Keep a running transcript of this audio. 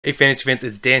Hey fantasy fans,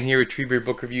 it's Dan here with Treebeard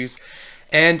Book Reviews,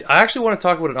 and I actually want to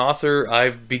talk about an author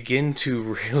I've begun to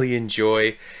really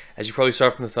enjoy. As you probably saw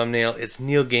from the thumbnail, it's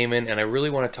Neil Gaiman, and I really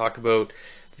want to talk about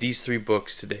these three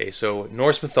books today. So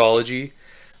Norse Mythology,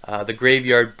 The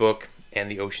Graveyard Book, and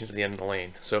The Ocean at the End of the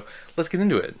Lane. So let's get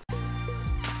into it.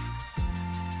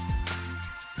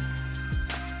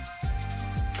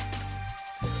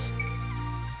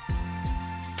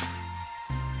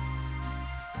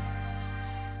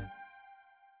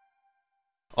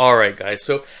 Alright guys,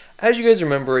 so as you guys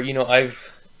remember,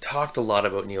 I've talked a lot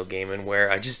about Neil Gaiman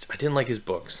where I didn't like his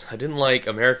books. I didn't like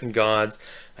American Gods,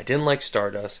 I didn't like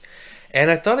Stardust, and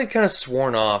I thought I'd kind of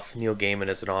sworn off Neil Gaiman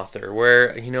as an author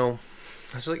where, I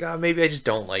was like, oh, maybe I just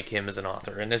don't like him as an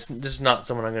author and it's just not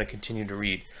someone I'm going to continue to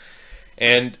read.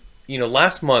 And,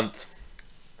 last month,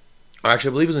 or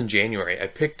actually I believe it was in January, I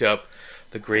picked up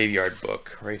The Graveyard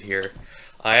Book right here.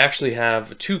 I actually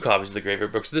have two copies of The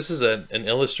Graveyard Book. So this is an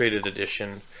illustrated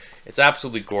edition. It's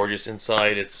absolutely gorgeous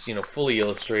inside. It's fully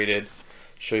illustrated.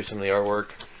 Show you some of the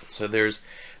artwork. So there's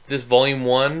this volume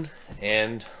 1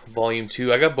 and volume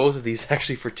 2. I got both of these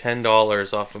actually for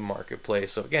 $10 off of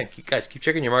Marketplace. So again, you guys keep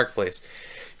checking your Marketplace.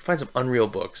 You find some unreal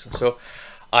books. So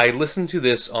I listened to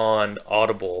this on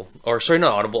Audible, or sorry,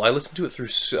 not Audible. I listened to it through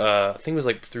I think it was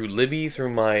like through Libby,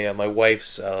 through my my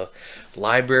wife's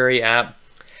library app.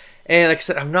 And like I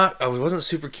said, I wasn't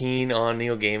super keen on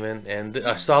Neil Gaiman, and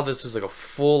I saw this as like a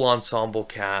full ensemble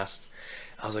cast.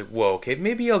 I was like, whoa, okay,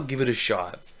 maybe I'll give it a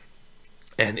shot.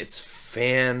 And it's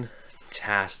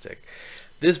fantastic.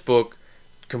 This book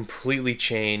completely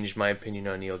changed my opinion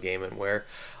on Neil Gaiman, where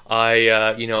I,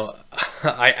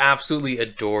 I absolutely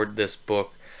adored this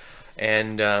book,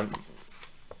 and I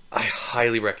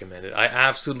highly recommend it. I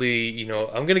absolutely,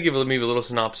 I'm going to give maybe a little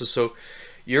synopsis. So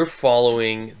you're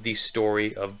following the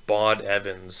story of Bod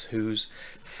Evans, whose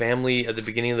family at the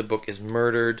beginning of the book is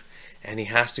murdered, and he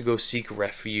has to go seek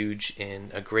refuge in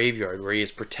a graveyard where he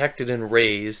is protected and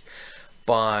raised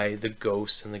by the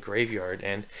ghosts in the graveyard.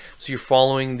 And so you're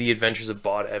following the adventures of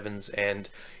Bod Evans, and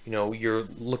you're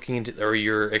looking into, or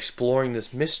you're exploring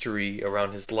this mystery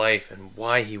around his life and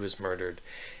why he was murdered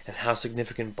and how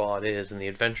significant Bod is and the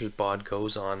adventures Bod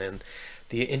goes on and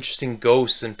the interesting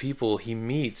ghosts and people he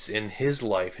meets in his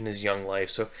life, in his young life.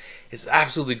 So it's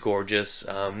absolutely gorgeous.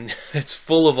 It's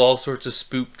full of all sorts of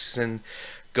spooks and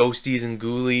ghosties and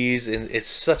ghoulies, and it's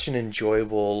such an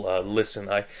enjoyable listen.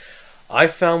 I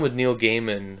found with Neil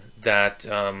Gaiman that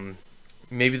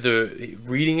maybe the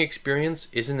reading experience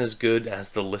isn't as good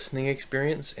as the listening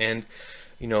experience, and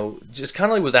just kind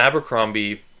of like with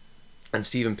Abercrombie and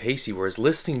Stephen Pacey, whereas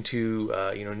listening to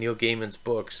Neil Gaiman's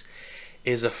books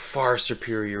is a far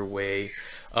superior way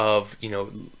of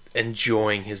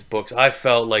enjoying his books. I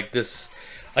felt like this,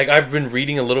 like I've been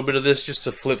reading a little bit of this just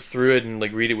to flip through it and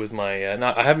like read it with my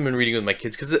I haven't been reading with my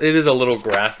kids because it is a little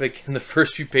graphic in the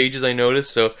first few pages, I noticed.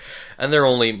 So,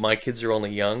 and my kids are only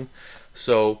young,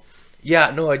 so yeah,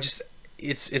 no,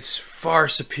 it's far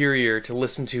superior to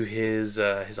listen to his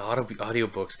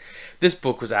audiobooks. This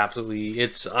book was absolutely,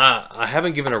 I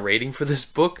haven't given a rating for this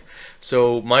book,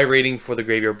 so my rating for The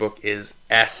Graveyard Book is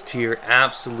S tier.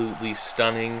 Absolutely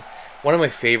stunning. One of my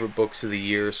favorite books of the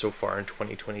year so far in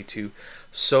 2022.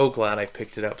 So glad I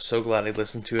picked it up, so glad I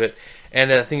listened to it,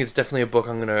 and I think it's definitely a book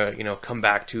I'm gonna come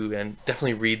back to and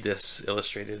definitely read this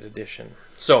illustrated edition.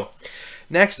 So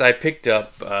next I picked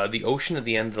up The Ocean at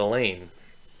the End of the Lane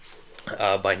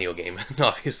by Neil Gaiman,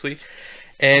 obviously.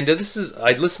 And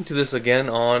I listened to this again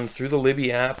through the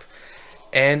Libby app,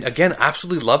 and again,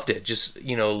 absolutely loved it. Just,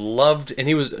 loved, and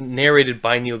he was narrated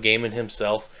by Neil Gaiman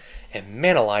himself. And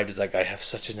man alive, does that guy have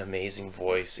such an amazing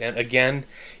voice. And again,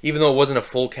 even though it wasn't a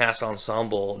full cast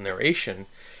ensemble narration,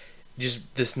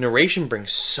 just this narration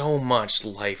brings so much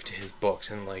life to his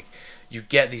books, and like you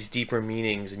get these deeper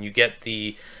meanings and you get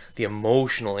the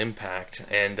emotional impact.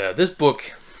 And this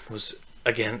book was,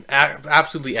 again,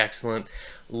 absolutely excellent.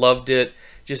 Loved it.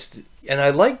 And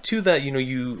I like too that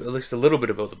you at least a little bit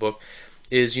about the book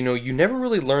is you never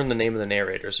really learn the name of the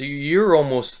narrator, so you're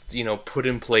almost put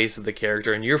in place of the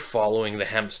character, and you're following the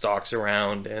Hempstocks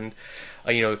around, and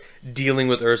dealing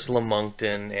with Ursula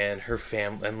Monkton and her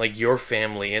family and like your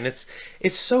family, and it's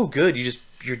so good.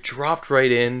 You're dropped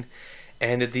right in,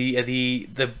 and the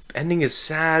ending is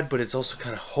sad, but it's also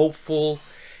kind of hopeful.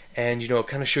 And it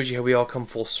kind of shows you how we all come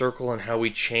full circle and how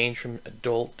we change from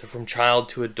child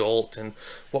to adult, and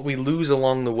what we lose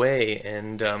along the way.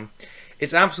 And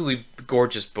it's absolutely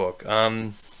gorgeous book.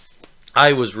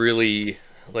 I was really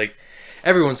like,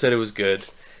 everyone said it was good,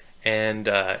 and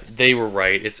they were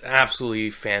right. It's absolutely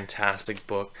fantastic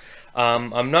book.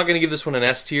 I'm not going to give this one an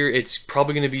S tier. It's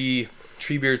probably going to be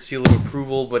Treebeard seal of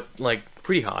approval, but like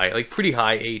pretty high, like pretty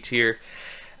high A tier.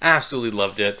 Absolutely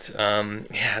loved it.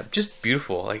 Yeah, just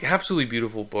beautiful, like absolutely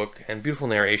beautiful book and beautiful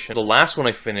narration. The last one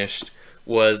I finished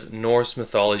was Norse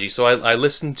Mythology. So I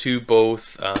listened to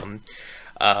both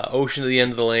Ocean at the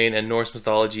End of the Lane and Norse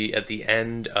Mythology at the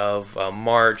end of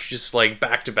March, just like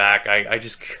back to back.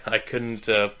 I couldn't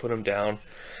put them down.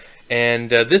 And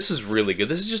this is really good.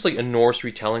 This is just like a Norse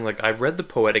retelling. Like I read the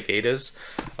Poetic Eddas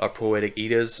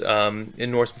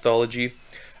in Norse mythology.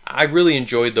 I really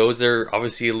enjoyed those. They're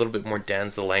obviously a little bit more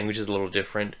dense. The language is a little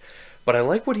different. But I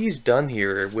like what he's done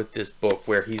here with this book,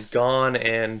 where he's gone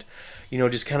and, you know,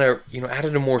 just kind of, you know,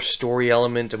 added a more story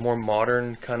element, a more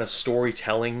modern kind of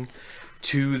storytelling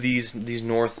to these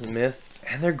Norse myths.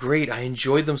 And they're great. I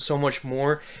enjoyed them so much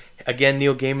more. Again,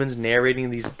 Neil Gaiman's narrating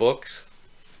these books.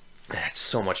 It's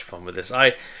so much fun with this.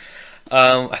 I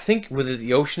think with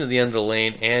the Ocean at the End of the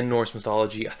Lane and Norse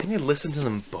Mythology, I think I listened to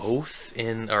them both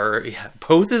in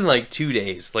like 2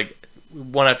 days, like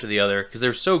one after the other, because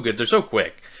they're so good. They're so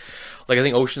quick. Like I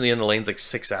think Ocean at the End of the Lane is like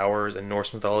 6 hours, and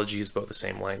Norse Mythology is about the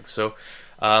same length. So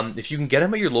if you can get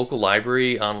them at your local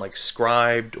library on like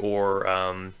Scribd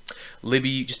or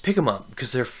Libby, just pick them up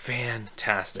because they're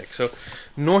fantastic. So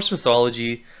Norse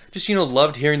Mythology. Just, you know,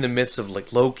 loved hearing the myths of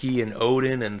like Loki and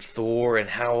Odin and Thor, and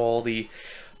how all the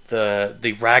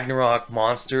Ragnarok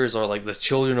monsters are like the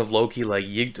children of Loki, like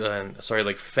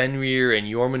like Fenrir and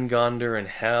Jormungandr and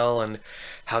Hel, and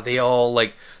how they all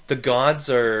like the gods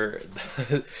are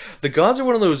the gods are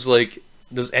one of those like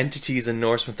those entities in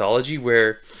Norse mythology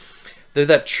where they're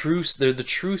the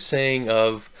true saying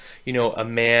of, you know, a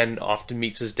man often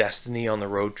meets his destiny on the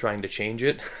road trying to change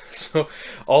it. So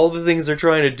all the things they're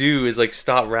trying to do is like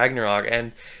stop Ragnarok,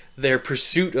 and their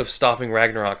pursuit of stopping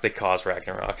Ragnarok, they cause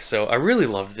Ragnarok. So I really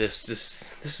love this.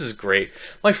 This is great.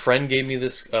 My friend gave me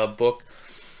this book,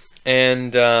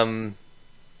 and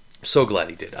so glad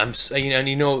he did.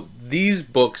 You know, these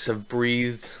books have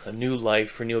breathed a new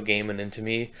life for Neil Gaiman into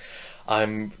me.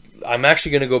 I'm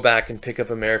actually going to go back and pick up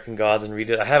American Gods and read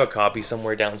it. I have a copy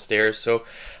somewhere downstairs, so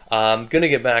I'm going to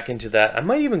get back into that. I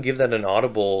might even give that an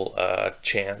Audible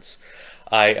chance.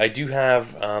 I do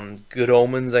have Good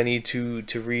Omens I need to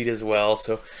read as well.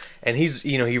 So, and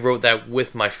he wrote that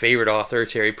with my favorite author,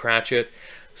 Terry Pratchett.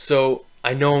 So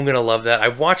I know I'm going to love that. I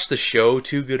watched the show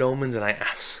too, Good Omens, and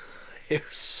it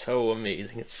was so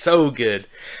amazing. It's so good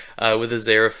with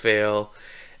Aziraphale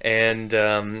and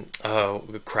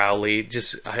Crowley,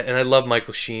 and I love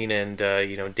Michael Sheen and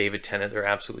you know, David Tennant. They're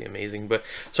absolutely amazing. But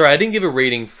sorry, I didn't give a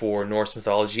rating for Norse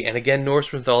Mythology, and again,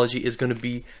 Norse Mythology is going to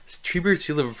be Treebeard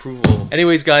seal of approval.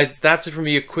 Anyways, guys, that's it for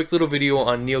me. A quick little video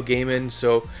on Neil Gaiman.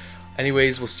 So,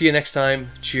 anyways, we'll see you next time.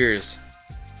 Cheers.